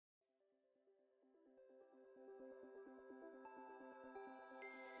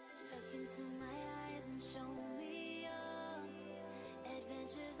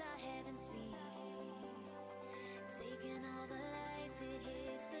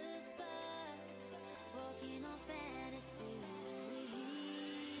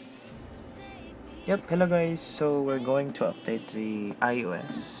Yep, hello guys. So we're going to update the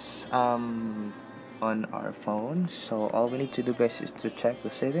iOS on our phone. So all we need to do guys is to check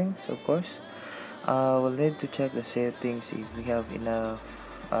the settings, of course. We'll need to check the settings if we have enough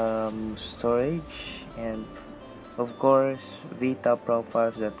storage, and of course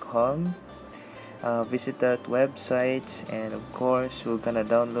vitaprofiles.com. Visit that website, and of course we're gonna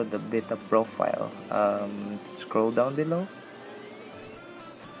download the beta profile. Scroll down below.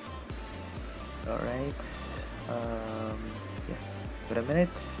 Alright, um, yeah, wait a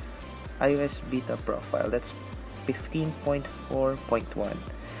minute. iOS beta profile, that's 15.4.1.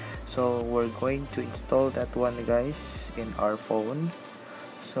 So we're going to install that one guys in our phone.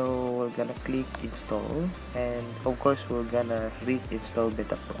 So we're gonna click install, and of course we're gonna read install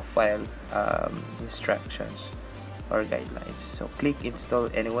beta profile instructions or guidelines. So click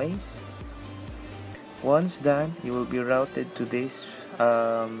install anyways. Once done, you will be routed to this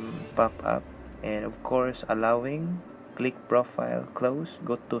pop-up, and of course allowing, click profile, close,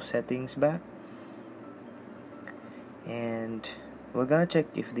 go to settings back, and we're gonna check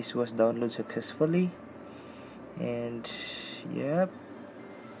if this was downloaded successfully. And yep,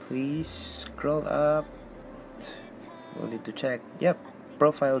 please scroll up. We'll need to check. Yep,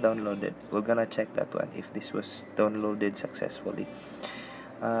 profile downloaded. We're gonna check that one if this was downloaded successfully.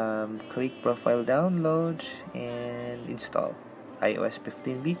 Click profile download and install iOS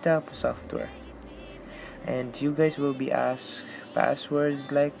 15 beta software. And you guys will be asked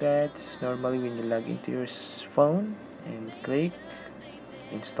passwords like that normally when you log into your phone, and click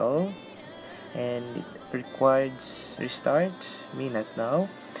install, and it requires restart, me not now.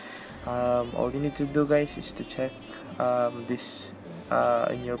 All you need to do guys is to check this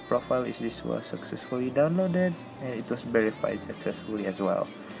in your profile, is this was successfully downloaded and it was verified successfully as well.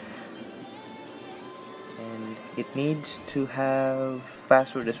 And it needs to have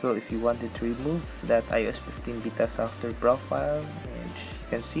password as well if you wanted to remove that iOS 15 beta software profile. And you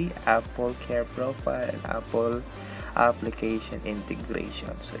can see Apple Care profile and Apple application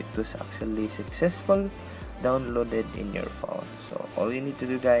integration, so it was actually successful downloaded in your phone. So all you need to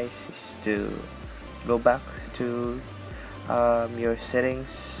do guys is to go back to your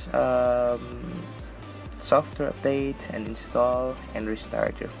settings, software update, and install and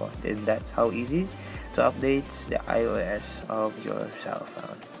restart your phone. And that's how easy to update the iOS of your cell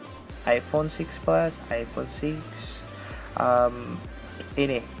phone. iPhone 6 Plus, iPhone 6,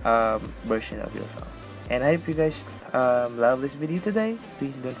 any version of your phone. And I hope you guys love this video today.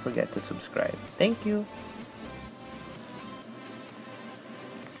 Please don't forget to subscribe. Thank you.